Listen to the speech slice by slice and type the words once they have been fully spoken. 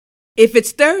If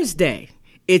it's Thursday,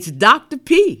 it's Dr.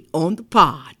 P on the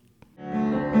pod.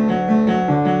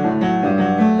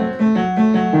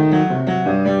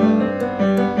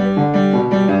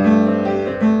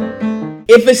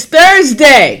 If it's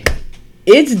Thursday,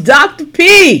 it's Dr.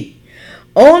 P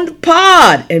on the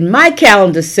pod. And my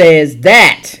calendar says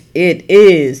that it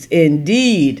is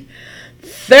indeed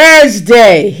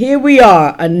Thursday. Here we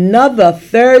are, another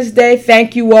Thursday.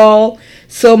 Thank you all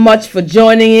so much for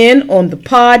joining in on the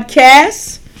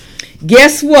podcast.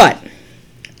 Guess what?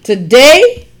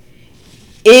 Today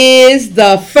is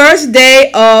the first day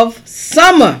of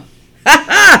summer.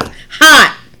 Hot.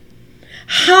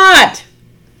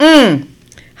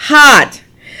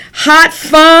 Hot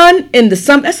fun in the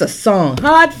summer. That's a song.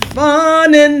 Hot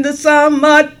fun in the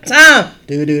summertime.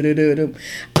 Do.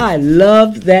 I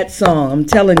love that song. I'm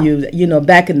telling you,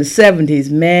 back in the 70s,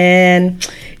 man,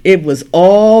 it was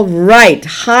all right.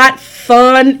 Hot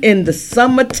fun in the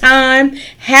summertime.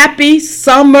 Happy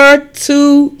summer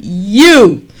to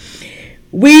you.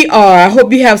 I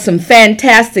hope you have some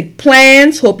fantastic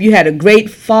plans. Hope you had a great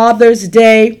Father's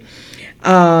Day.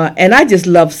 And I just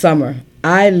love summer.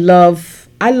 I love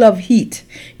heat.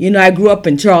 I grew up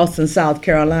in Charleston, South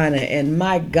Carolina, and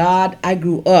my God, I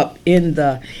grew up in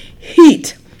the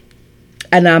heat.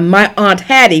 And my Aunt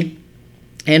Hattie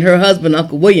and her husband,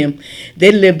 Uncle William,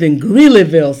 they lived in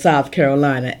Greeleyville, South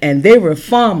Carolina, and they were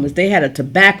farmers. They had a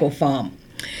tobacco farm.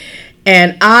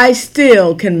 And I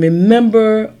still can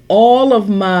remember all of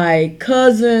my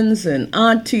cousins and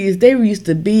aunties. They used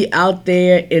to be out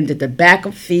there in the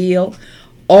tobacco field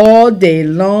all day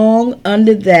long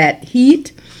under that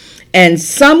heat. And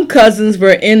some cousins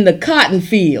were in the cotton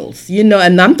fields,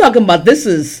 and I'm talking about this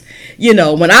is,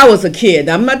 when I was a kid.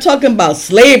 I'm not talking about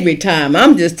slavery time.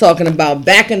 I'm just talking about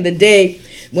back in the day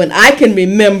when I can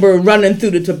remember running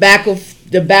through the tobacco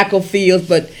fields.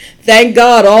 But thank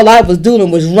God all I was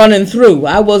doing was running through.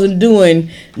 I wasn't doing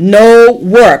no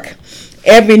work.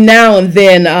 Every now and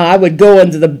then I would go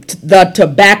into the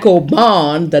tobacco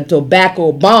barn,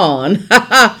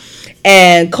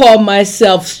 and call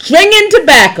myself Stringing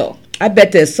Tobacco. I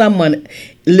bet there's someone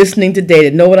listening today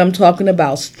that know what I'm talking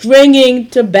about. Stringing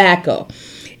tobacco.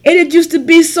 And it used to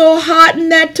be so hot in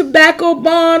that tobacco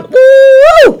barn.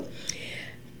 Woo!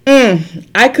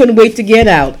 I couldn't wait to get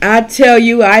out. I tell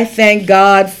you, I thank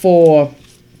God for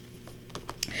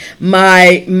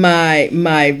my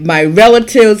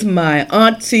relatives, my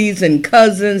aunties and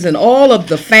cousins, and all of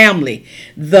the family,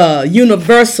 the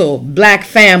universal black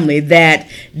family that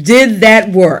did that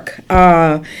work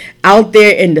out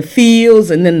there in the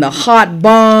fields and in the hot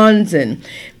barns and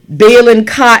baling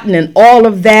cotton and all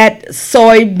of that,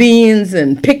 soybeans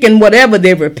and picking whatever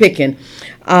they were picking.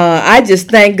 I just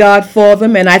thank God for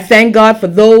them, and I thank God for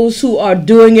those who are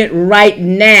doing it right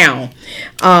now.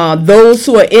 Those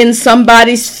who are in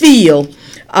somebody's field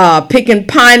picking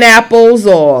pineapples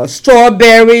or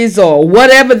strawberries or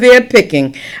whatever they're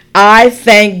picking. I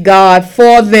thank God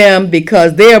for them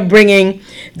because they are bringing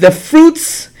the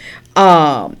fruits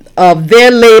of their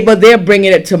labor. They're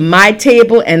bringing it to my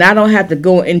table, and I don't have to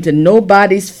go into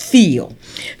nobody's field.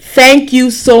 Thank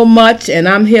you so much, and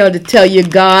I'm here to tell you,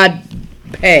 God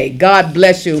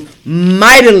bless you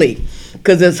mightily,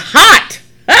 because it's hot.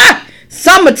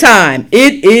 Summertime.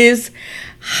 It is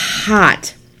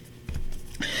hot.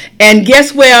 And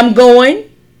guess where I'm going?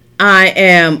 I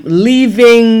am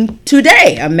leaving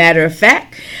today. A matter of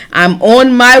fact, I'm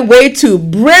on my way to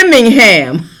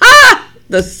Birmingham.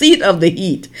 The seat of the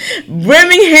heat.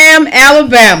 Birmingham,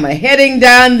 Alabama. Heading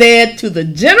down there to the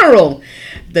general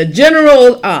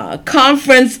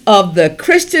conference of the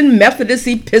Christian Methodist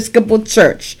Episcopal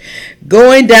Church.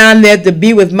 Going down there to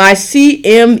be with my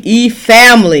CME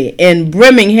family in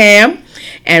Birmingham.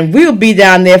 And we'll be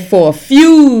down there for a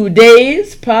few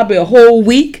days, probably a whole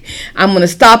week. I'm going to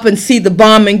stop and see the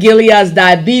Balm and Gilead's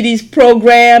diabetes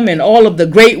program and all of the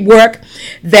great work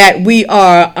that we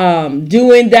are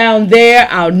doing down there.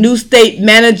 Our new state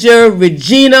manager,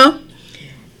 Regina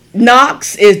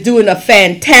Knox, is doing a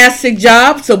fantastic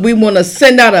job. So we want to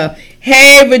send out a,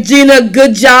 hey, Regina,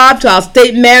 good job to our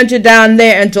state manager down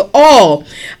there and to all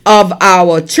of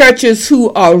our churches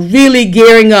who are really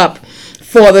gearing up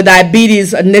for the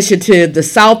diabetes initiative, the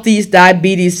Southeast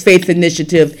Diabetes Faith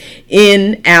Initiative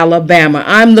in Alabama.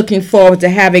 I'm looking forward to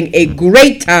having a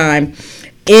great time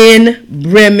in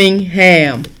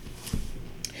Birmingham.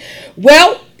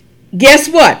 Well, guess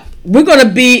what? We're going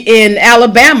to be in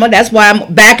Alabama. That's why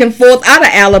I'm back and forth out of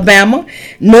Alabama.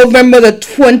 November the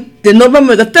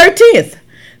 13th.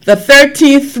 The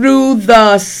 13th through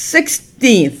the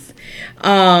 16th.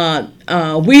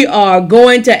 We are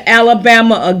going to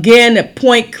Alabama again at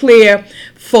Point Clear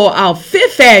for our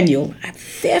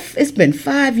it's been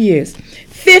 5 years,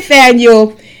 fifth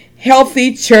annual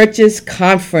Healthy Churches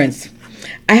Conference.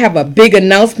 I have a big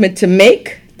announcement to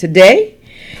make today.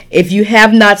 If you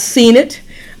have not seen it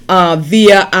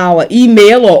via our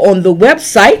email or on the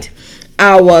website,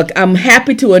 I'm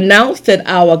happy to announce that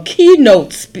our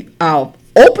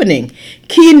opening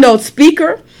keynote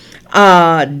speaker,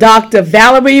 Dr.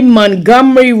 Valerie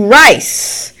Montgomery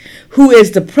Rice, who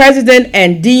is the president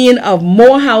and dean of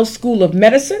Morehouse School of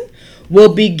Medicine,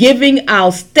 will be giving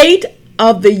our State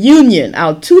of the Union,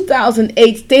 our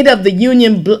 2008 State of the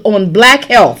Union on Black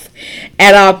Health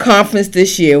at our conference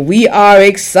this year. We are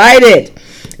excited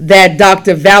that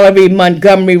Dr. Valerie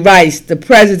Montgomery Rice, the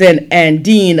president and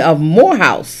dean of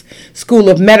Morehouse School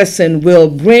of Medicine, will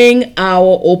bring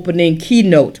our opening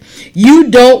keynote. You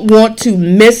don't want to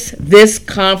miss this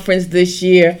conference this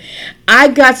year. I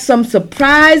got some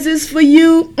surprises for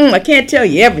you. I can't tell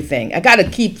you everything. I gotta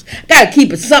keep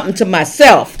it something to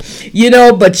myself,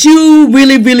 but you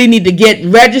really need to get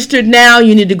registered now.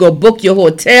 You need to go book your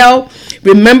hotel.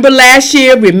 Remember last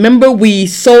year? We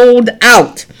sold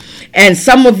out. And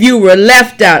some of you were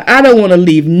left out. I don't want to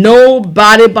leave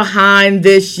nobody behind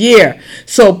this year.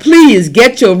 So please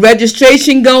get your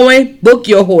registration going. Book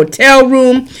your hotel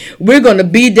room. We're going to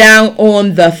be down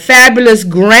on the fabulous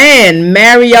Grand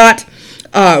Marriott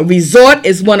Resort.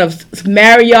 Is one of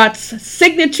Marriott's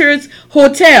signatures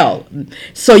hotel.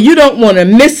 So you don't want to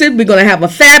miss it. We're going to have a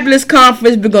fabulous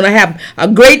conference. We're going to have a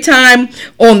great time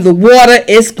on the water.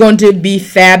 It's going to be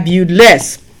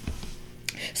fabulous.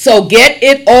 So get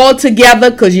it all together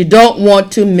because you don't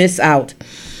want to miss out.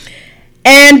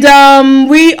 And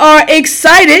we are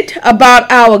excited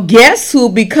about our guest who will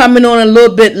be coming on a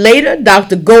little bit later,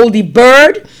 Dr. Goldie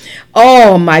Bird.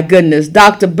 Oh my goodness,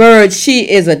 Dr. Bird,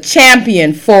 she is a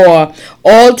champion for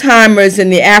Alzheimer's in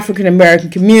the African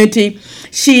American community.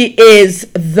 She's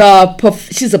a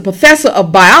professor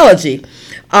of biology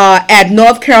at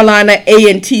North Carolina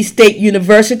A&T State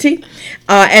University,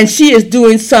 and she is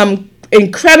doing some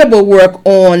incredible work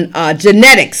on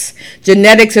genetics and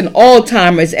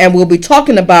Alzheimer's, and we'll be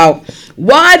talking about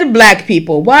why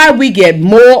we get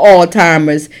more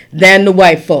Alzheimer's than the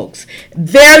white folks.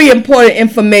 Very important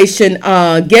information.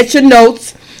 Get your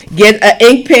notes, get an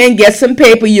ink pen, get some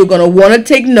paper. You're going to want to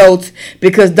take notes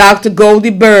because Dr. Goldie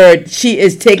Bird, she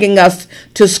is taking us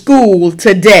to school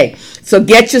today. So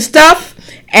get your stuff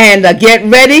and get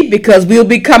ready because we'll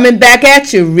be coming back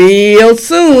at you real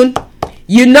soon.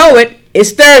 You know it.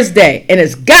 It's Thursday, and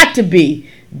it's got to be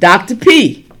Dr.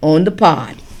 P on the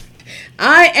pod.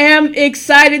 I am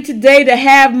excited today to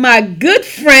have my good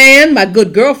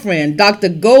girlfriend, Dr.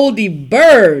 Goldie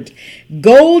Bird.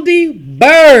 Goldie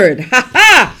Bird.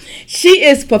 She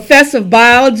is professor of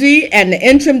biology and the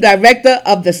interim director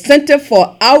of the Center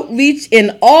for Outreach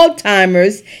in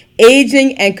Alzheimer's,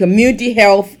 Aging, and Community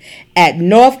Health at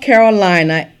North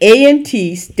Carolina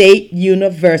A&T State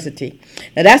University.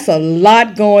 Now, that's a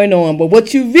lot going on, but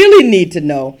what you really need to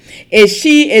know is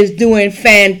she is doing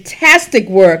fantastic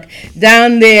work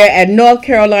down there at North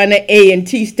Carolina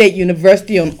A&T State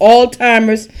University on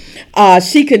Alzheimer's.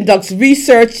 She conducts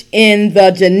research in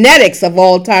the genetics of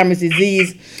Alzheimer's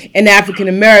disease in African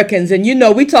Americans. And,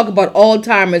 we talk about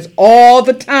Alzheimer's all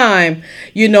the time,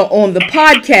 on the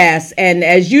podcast. And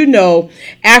as you know,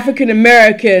 African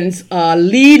Americans are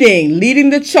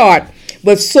leading the chart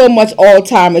with so much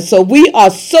Alzheimer's. So we are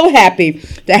so happy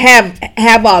to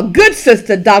have our good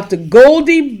sister, Dr.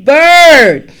 Goldie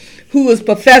Bird, who is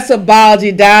professor of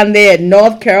biology down there at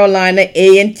North Carolina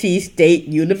A&T State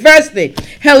University.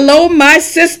 Hello, my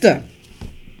sister.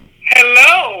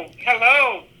 Hello.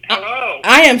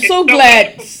 I am so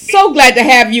glad to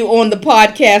have you on the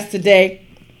podcast today.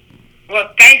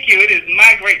 Well, thank you. It is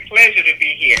my great pleasure to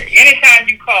be here. Anytime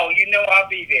you call, I'll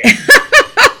be there.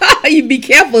 You be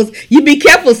careful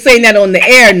saying that on the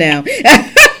air now.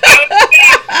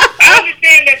 I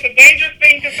understand that's a dangerous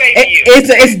thing to say to you.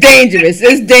 It's dangerous.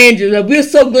 It's dangerous. We're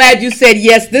so glad you said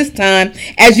yes this time,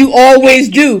 as you always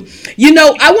do.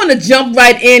 I want to jump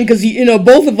right in because,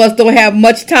 both of us don't have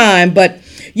much time. But,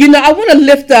 I want to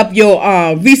lift up your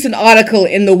recent article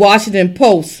in the Washington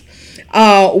Post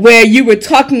where you were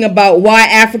talking about why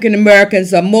African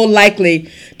Americans are more likely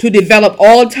to develop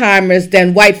Alzheimer's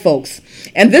than white folks.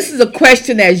 And this is a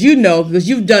question, as you know, because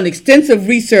you've done extensive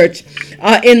research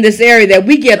in this area that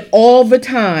we get all the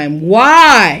time.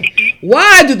 Why?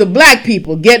 Why do the black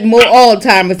people get more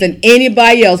Alzheimer's than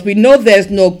anybody else? We know there's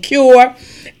no cure.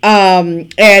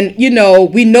 And, we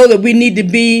know that we need to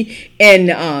be and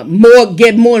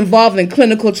get more involved in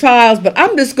clinical trials. But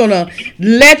I'm just going to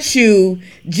let you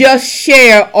just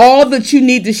share all that you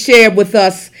need to share with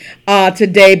us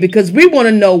today, because we want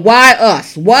to know why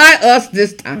us? Why us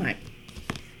this time?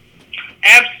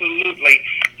 Absolutely.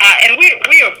 And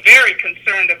we are very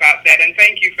concerned about that, and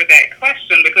thank you for that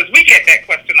question, because we get that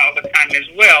question all the time as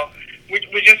well.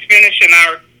 We're just finishing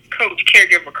our Coach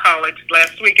Caregiver College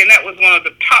last week, and that was one of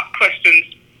the top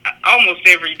questions almost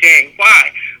every day.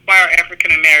 Why? Why are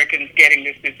African Americans getting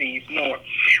this disease more?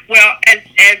 Well,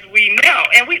 as we know,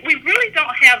 and we really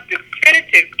don't have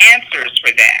definitive answers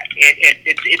for that.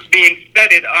 It's being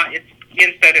studied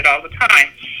all the time.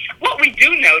 What we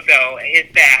do know, though,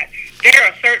 is that there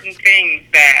are certain things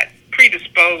that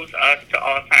predispose us to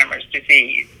Alzheimer's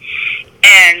disease.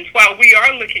 And while we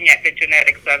are looking at the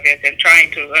genetics of it and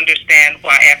trying to understand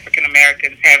why African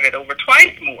Americans have it over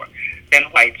twice more than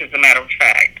whites, as a matter of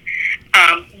fact,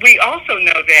 we also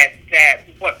know that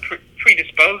what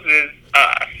predisposes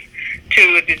us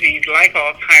to a disease like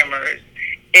Alzheimer's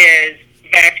is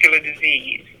vascular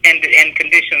disease and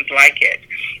conditions like it.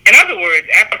 In other words,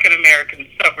 African Americans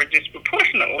suffer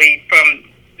disproportionately from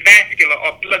vascular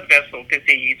or blood vessel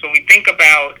disease. When we think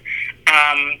about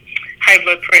high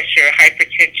blood pressure,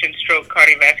 hypertension, stroke,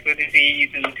 cardiovascular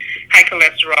disease, and high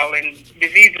cholesterol and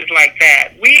diseases like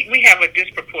that, we have a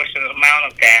disproportionate amount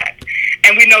of that.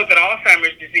 And we know that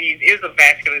Alzheimer's disease is a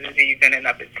vascular disease in and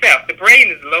of itself. The brain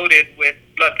is loaded with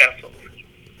blood vessels.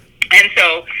 And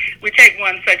so we take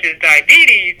one such as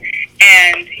diabetes,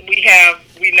 and we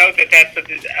know that that's a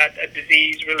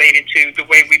disease related to the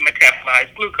way we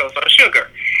metabolize glucose or sugar.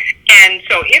 And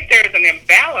so if there's an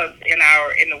imbalance in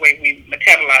the way we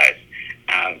metabolize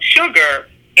sugar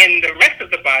in the rest of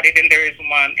the body, then there is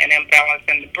an imbalance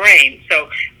in the brain. So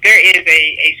there is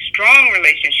a strong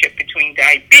relationship between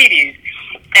diabetes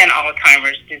and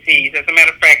Alzheimer's disease. As a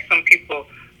matter of fact, some people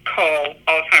call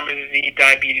Alzheimer's disease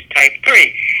diabetes type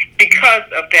 3 because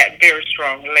of that very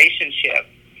strong relationship.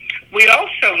 We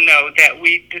also know that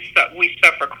we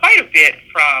suffer quite a bit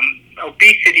from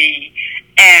obesity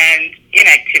and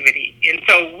inactivity, and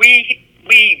so we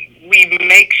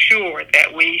make sure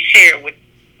that we share with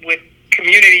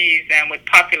communities and with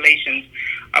populations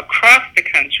across the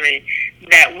country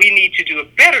that we need to do a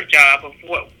better job of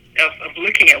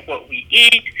looking at what we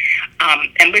eat,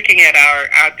 and looking at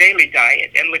our daily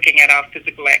diet, and looking at our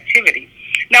physical activity.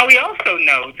 Now, we also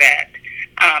know that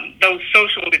those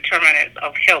social determinants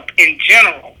of health in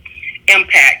general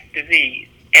impact disease,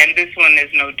 and this one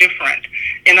is no different.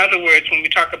 In other words, when we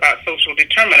talk about social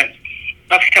determinants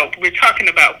of health, we're talking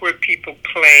about where people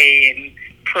play and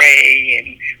pray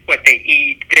and what they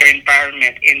eat, their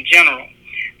environment in general.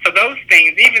 So those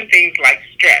things, even things like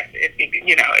stress,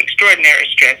 extraordinary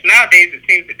stress. Nowadays, it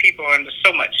seems that people are under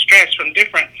so much stress from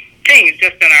different things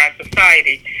just in our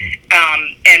society.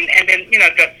 And then,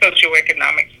 the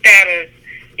socioeconomic status,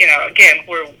 again,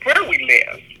 where we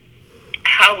live,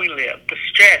 how we live, the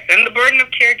stress, and the burden of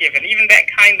caregiving, even that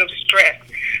kind of stress,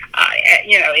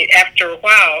 after a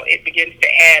while, it begins to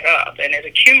add up and it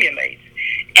accumulates.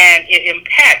 And it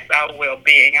impacts our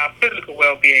well-being, our physical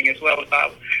well-being, as well as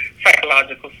our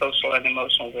psychological, social, and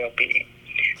emotional well-being.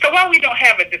 So while we don't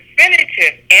have a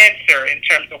definitive answer in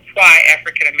terms of why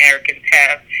African Americans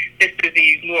have this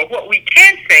disease more, what we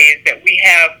can say is that we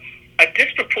have a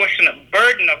disproportionate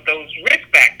burden of those risk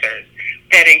factors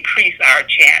that increase our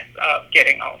chance of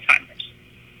getting Alzheimer's.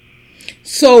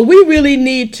 So we really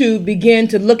need to begin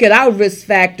to look at our risk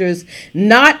factors,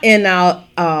 not in our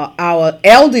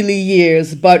elderly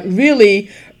years, but really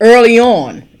early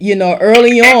on.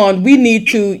 Early on, we need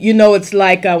to, it's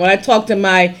like when I talk to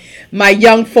my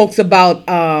young folks about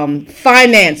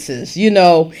finances, they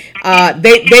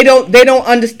don't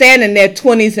understand in their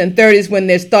 20s and 30s when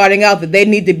they're starting out that they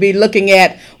need to be looking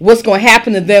at what's going to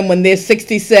happen to them when they're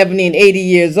 60, 70, and 80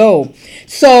 years old.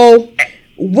 So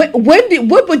when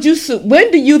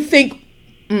do you think,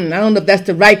 I don't know if that's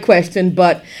the right question,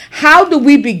 but how do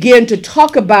we begin to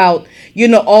talk about,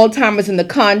 Alzheimer's in the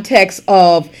context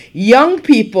of young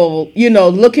people,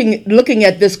 looking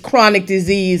at this chronic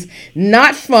disease,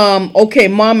 not from, okay,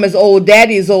 mom is old,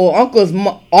 daddy is old,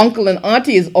 uncle and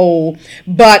auntie is old,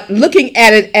 but looking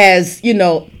at it as,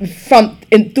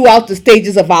 throughout the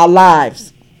stages of our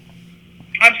lives?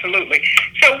 Absolutely.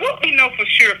 So what we know for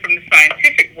sure from the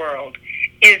scientific world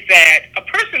is that a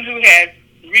person who has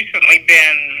recently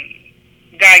been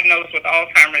diagnosed with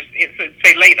Alzheimer's,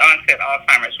 say late onset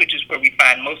Alzheimer's, which is where we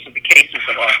find most of the cases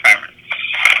of Alzheimer's.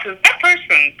 So that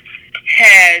person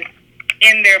has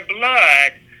in their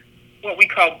blood what we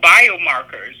call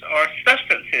biomarkers or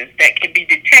substances that can be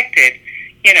detected,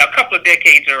 a couple of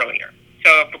decades earlier.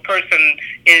 So if a person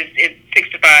is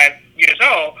 65 years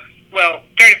old, well,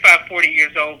 35, 40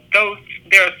 years old,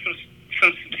 there are some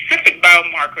some specific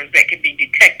biomarkers that can be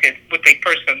detected with a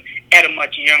person at a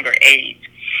much younger age.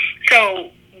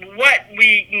 So what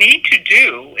we need to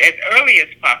do as early as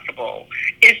possible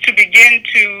is to begin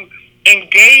to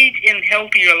engage in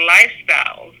healthier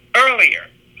lifestyles earlier.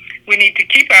 We need to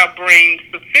keep our brains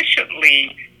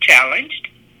sufficiently challenged.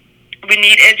 We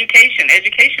need education.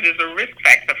 Education is a risk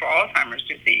factor for Alzheimer's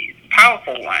disease,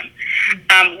 powerful one.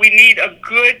 We need a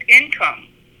good income,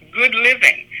 good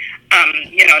living.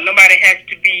 Nobody has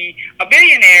to be a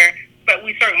billionaire, but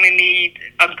we certainly need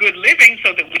a good living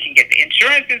so that we can get the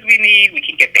insurances we need, we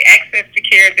can get the access to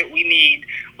care that we need,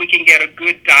 we can get a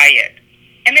good diet.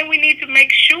 And then we need to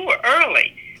make sure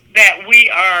early that we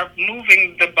are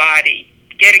moving the body,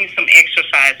 getting some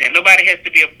exercise in. Nobody has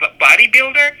to be a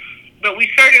bodybuilder, but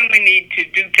we certainly need to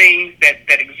do things that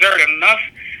exert enough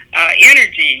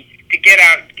energy to get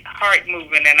our heart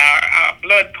moving and our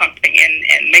blood pumping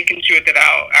and making sure that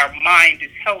our mind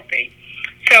is healthy.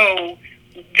 So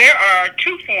there are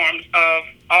two forms of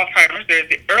Alzheimer's. There's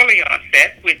the early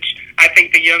onset, which I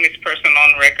think the youngest person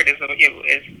on record is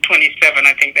 27.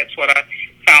 I think that's what I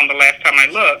found the last time I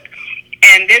looked.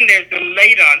 And then there's the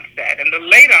late onset. And the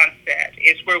late onset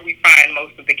is where we find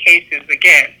most of the cases,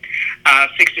 again,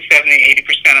 60, 70,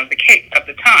 80% of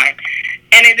the time.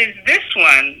 And it is this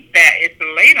one that is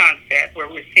the late onset where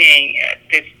we're seeing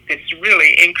this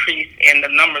really increase in the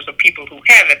numbers of people who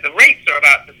have it. The rates are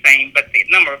about the same, but the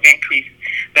number of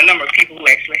people who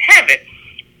actually have it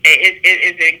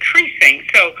is increasing.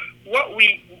 So what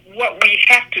we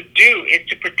have to do is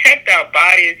to protect our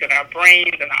bodies and our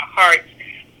brains and our hearts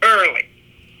early,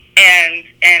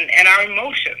 and our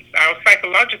emotions, our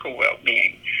psychological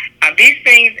well-being. These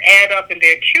things add up and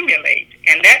they accumulate,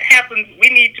 and that happens. We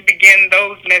need to begin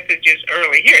those messages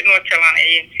early. Here at North Carolina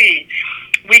A&T,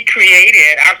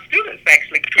 our students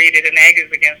actually created an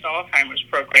Aggies Against Alzheimer's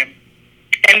program.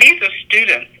 And these are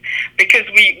students, because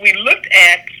we looked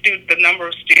at the number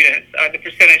of students, the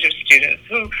percentage of students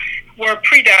who were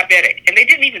pre-diabetic, and they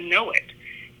didn't even know it.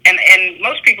 And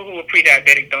most people who are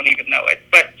pre-diabetic don't even know it,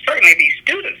 but certainly these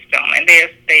students don't. And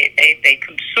they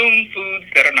consume foods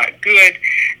that are not good.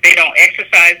 They don't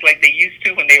exercise like they used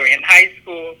to when they were in high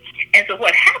school. And so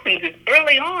what happens is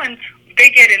early on, they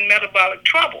get in metabolic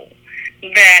trouble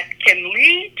that can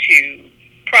lead to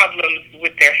problems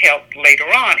with their health later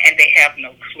on, and they have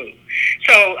no clue.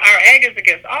 So our Aggies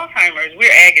Against Alzheimer's, we're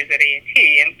Aggies at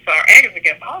A&T, and so our Aggies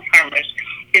Against Alzheimer's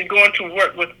is going to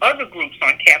work with other groups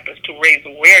on campus to raise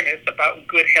awareness about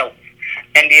good health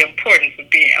and the importance of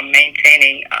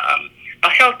maintaining a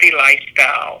healthy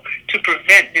lifestyle to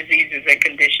prevent diseases and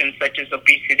conditions such as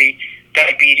obesity,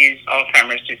 diabetes,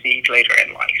 Alzheimer's disease later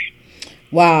in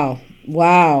life.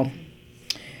 Wow.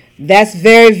 That's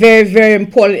very, very, very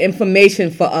important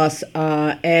information for us.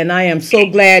 And I am so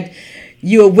glad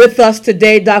you are with us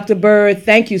today, Dr. Bird.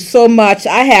 Thank you so much.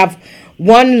 I have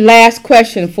one last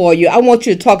question for you. I want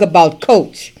you to talk about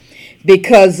COACH,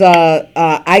 because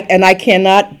I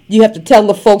cannot. You have to tell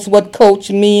the folks what COACH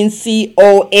means,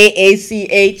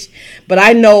 COAACH. But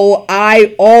I know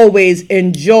I always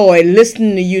enjoy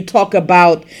listening to you talk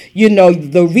about,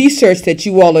 the research that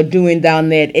you all are doing down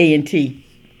there at A&T.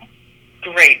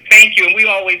 Great, thank you. And we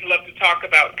always love to talk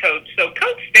about COACH. So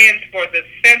COACH stands for the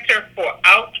Center for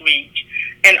Outreach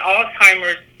in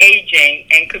Alzheimer's, Aging,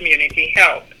 and Community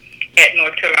Health at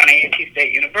North Carolina A&T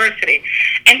State University.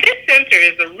 And this center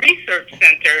is a research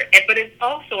center, but it's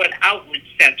also an outreach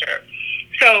center.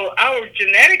 So our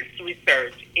genetics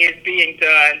research is being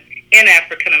done in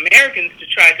African Americans to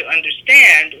try to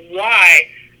understand why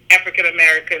African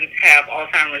Americans have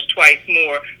Alzheimer's twice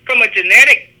more from a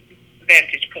genetic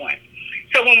vantage point.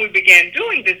 So when we began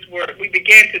doing this work, we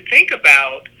began to think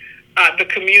about the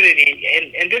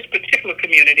community, and this particular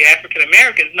community, African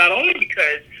Americans, not only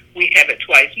because we have it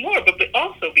twice more, but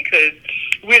also because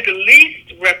we're the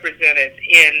least represented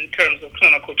in terms of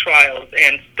clinical trials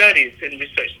and studies and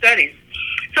research studies.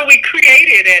 So we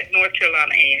created at North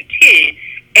Carolina A&T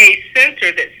a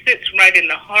center that sits right in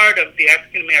the heart of the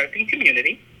African American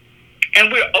community, and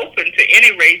we're open to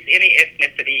any race, any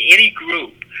ethnicity, any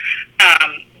group.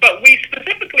 But we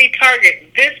specifically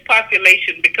target this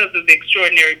population because of the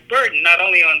extraordinary burden, not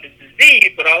only on the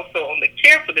disease, but also on the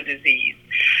care for the disease.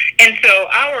 And so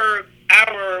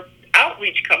our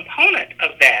outreach component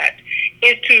of that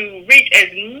is to reach as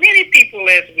many people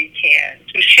as we can,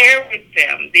 to share with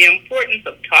them the importance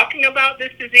of talking about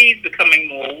this disease, becoming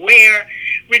more aware,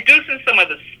 reducing some of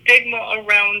the stigma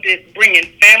around it,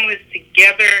 bringing families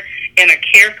together in a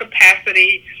care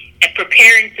capacity, and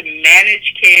preparing to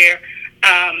manage care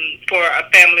for a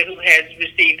family who has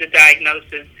received a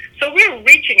diagnosis. So we're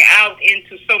reaching out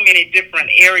into so many different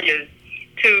areas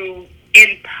to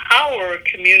empower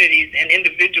communities and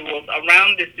individuals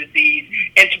around this disease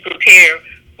and to prepare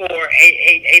for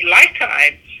a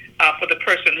lifetime for the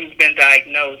person who's been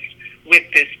diagnosed with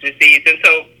this disease. And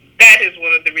so that is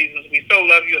one of the reasons we so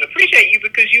love you and appreciate you,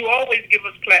 because you always give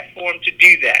us platform to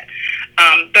do that.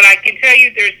 But I can tell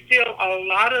you there's still a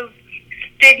lot of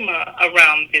stigma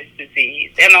around this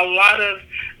disease and a lot of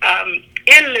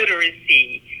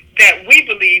illiteracy that we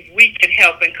believe we can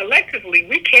help, and collectively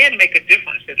we can make a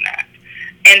difference in that.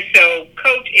 And so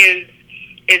Coach is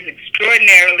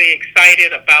extraordinarily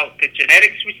excited about the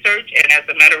genetics research, and as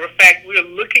a matter of fact, we're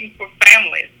looking for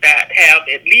families that have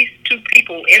at least 2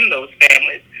 people in those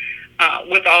families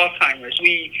with Alzheimer's.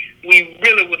 We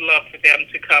really would love for them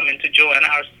to come and to join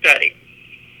our study.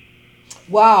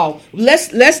 Wow.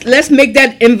 Let's make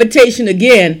that invitation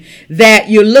again, that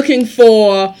you're looking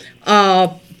for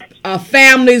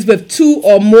families with 2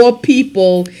 or more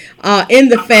people in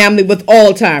the family with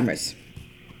Alzheimer's.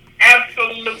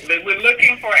 Absolutely. We're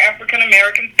looking for African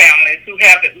American families who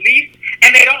have at least,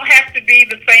 and they don't have to be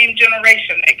the same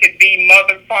generation. It could be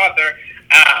mother, father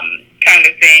kind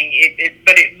of thing.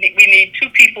 We need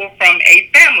 2 people from a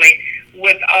family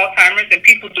with Alzheimer's, and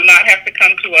people do not have to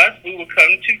come to us. We will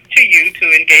come to you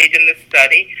to engage in this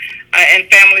study. And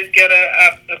families get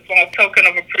a small token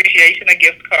of appreciation, a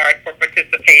gift card for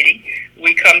participating.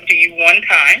 We come to you one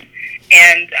time,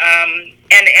 and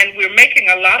we're making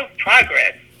a lot of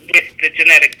progress with the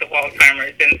genetics of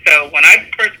Alzheimer's. And so when I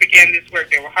first began this work,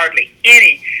 there were hardly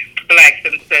any blacks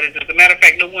in studies. As a matter of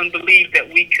fact, no one believed that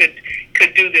we could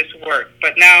do this work.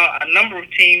 But now a number of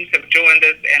teams have joined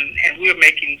us, and we're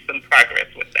making some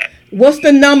progress with that. What's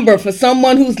the number for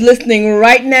someone who's listening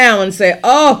right now and say,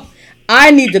 oh,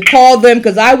 I need to call them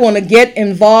because I want to get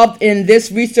involved in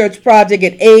this research project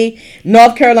at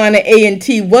North Carolina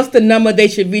A&T? What's the number they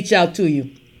should reach out to you?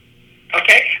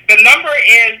 Okay. The number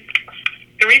is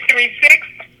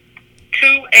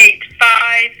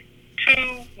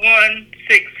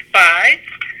 336-285-2165.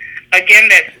 Again,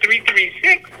 that's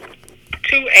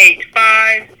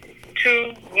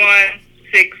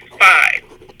 336-285-2165.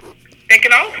 They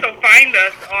can also find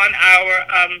us on our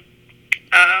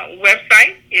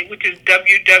website, which is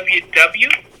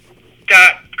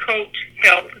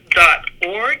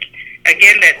www.coachhealth.org.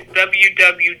 Again, that's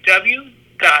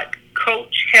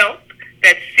www.coachhealth.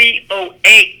 That's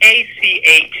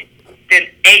COAACH, then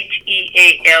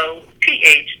HEALTH.org,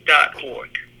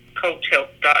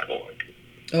 coachhealth.org.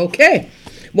 Okay.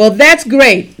 Well, that's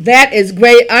great. That is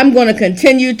great. I'm going to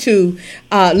continue to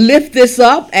lift this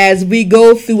up as we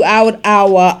go throughout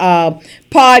our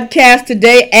podcast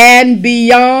today and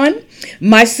beyond.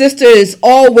 My sister, is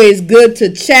always good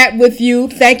to chat with you.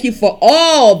 Thank you for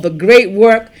all the great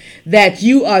work that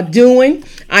you are doing.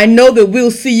 I know that we'll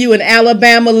see you in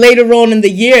Alabama later on in the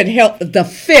year at the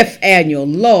 5th annual,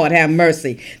 Lord have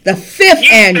mercy, the 5th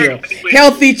annual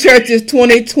Healthy Churches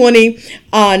 2020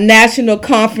 National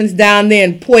Conference down there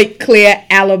in Point Claire,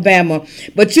 Alabama.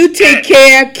 But you take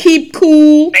care, keep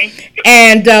cool,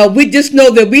 and we just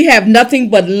know that we have nothing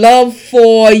but love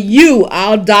for you,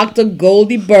 our Dr.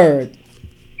 Goldie Bird.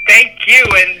 Thank you,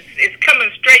 and it's coming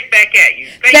straight back at you.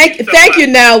 Thank you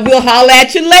now. We'll holler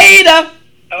at you later.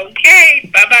 Okay.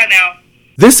 Bye-bye now.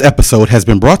 This episode has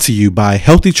been brought to you by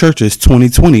Healthy Churches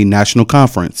 2020 National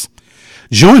Conference.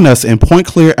 Join us in Point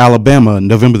Claire, Alabama,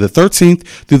 November the 13th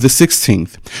through the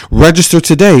 16th. Register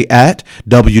today at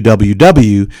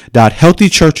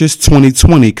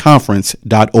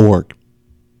www.healthychurches2020conference.org.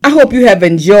 I hope you have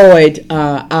enjoyed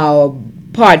our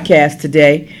podcast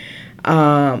today.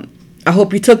 I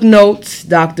hope you took notes.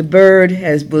 Dr. Bird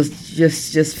was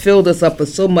just filled us up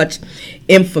with so much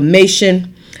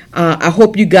information. I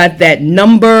hope you got that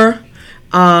number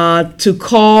to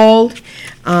call.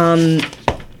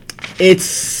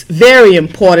 It's very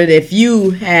important if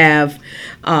you have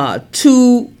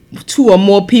two or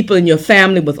more people in your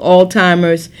family with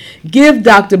Alzheimer's. Give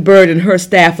Dr. Bird and her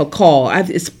staff a call.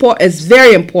 It's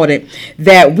very important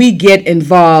that we get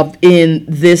involved in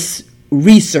this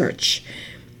research.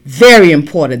 Very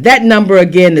important. That number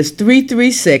again is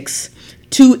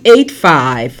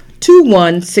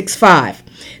 336-285-2165.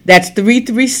 That's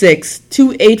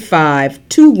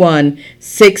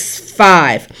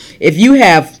 336-285-2165. If you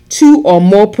have 2 or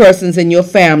more persons in your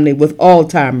family with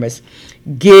Alzheimer's,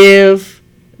 give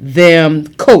them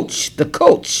the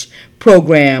Coach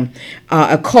program,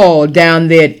 a call down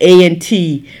there at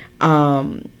A&T,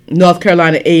 North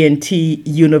Carolina A&T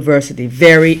University.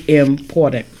 Very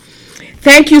important.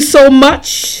 Thank you so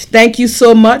much. Thank you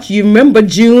so much. You remember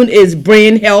June is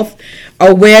Brain Health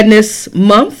Awareness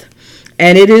Month,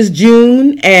 and it is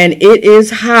June, and it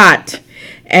is hot.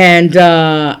 And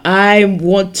I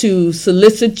want to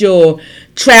solicit your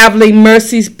traveling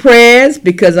mercies prayers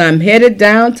because I'm headed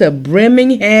down to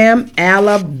Birmingham,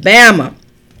 Alabama.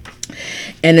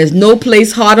 And there's no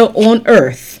place hotter on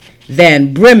earth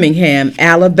than Birmingham,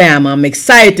 Alabama. I'm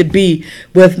excited to be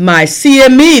with my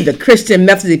CME, the Christian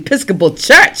Methodist Episcopal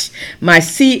Church, my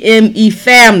CME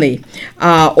family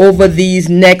over these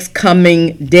next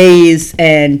coming days,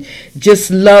 and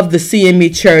just love the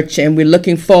CME Church, and we're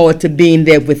looking forward to being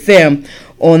there with them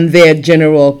on their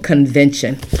general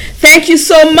convention. Thank you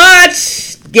so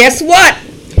much. Guess what?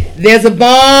 There's a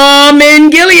bomb in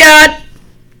Gilead,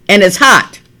 and it's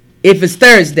hot. If it's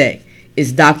Thursday,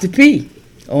 it's Dr. P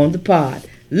on the pod.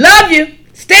 Love you.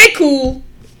 Stay cool.